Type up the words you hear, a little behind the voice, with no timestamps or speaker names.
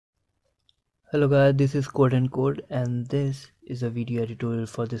Hello guys, this is CodeNCode and this is a video editorial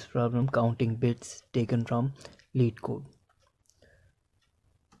for this problem, counting bits taken from leetcode.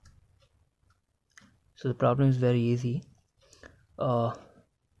 So the problem is very easy.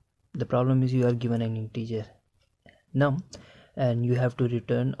 The problem is you are given an integer num and you have to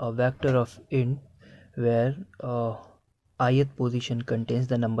return a vector of int where ith position contains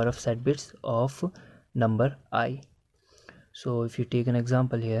the number of set bits of number I. So if you take an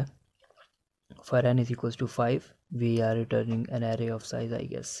example here, for n is equals to 5, we are returning an array of size, I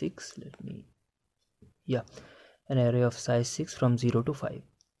guess 6. An array of size 6 from 0 to 5.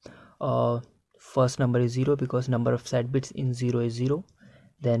 First number is 0 because number of set bits in 0 is 0.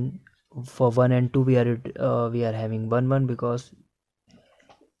 Then for 1 and 2 we are having 1 1 because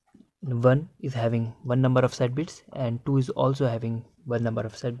 1 is having one number of set bits and 2 is also having one number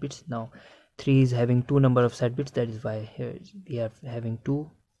of set bits. Now 3 is having two number of set bits, that is why here we are having 2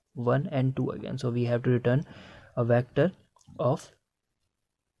 1 and 2 again. So we have to return a vector of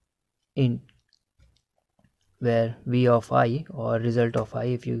int where v of I or result of I,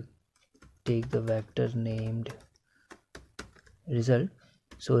 if you take the vector named result,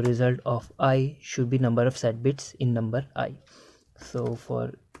 so result of I should be number of set bits in number I. So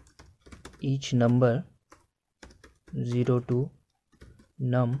for each number 0 to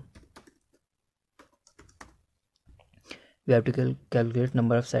num, we have to calculate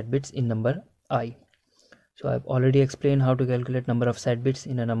number of set bits in number I. So I've already explained how to calculate number of set bits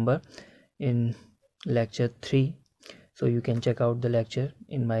in a number in lecture 3. So you can check out the lecture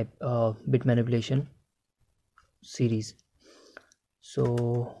in my bit manipulation series.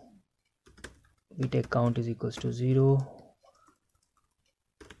 So we take count is equals to 0,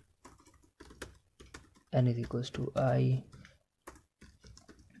 n is equals to I,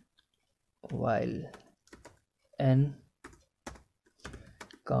 while n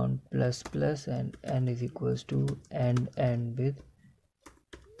count plus plus and n is equals to end with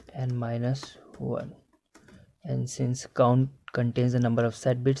n minus 1. And since count contains the number of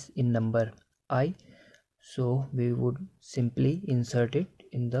set bits in number I, so we would simply insert it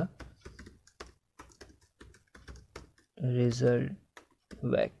in the result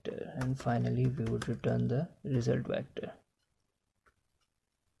vector and finally we would return the result vector.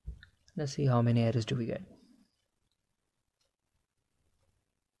 Let's see how many errors do we get.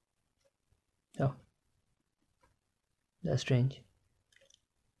 Oh, that's strange.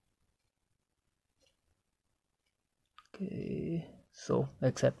 Okay, so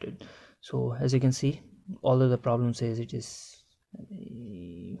accepted. So as you can see, although the problem says it is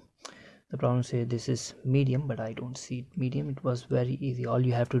this is medium, but I don't see it medium. It was very easy. All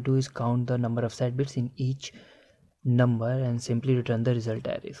you have to do is count the number of set bits in each number and simply return the result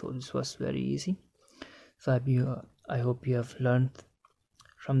array. So this was very easy. So I hope you have learned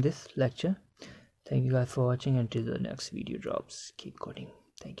from this lecture. Thank you guys for watching. Until the next video drops, keep coding.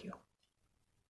 Thank you.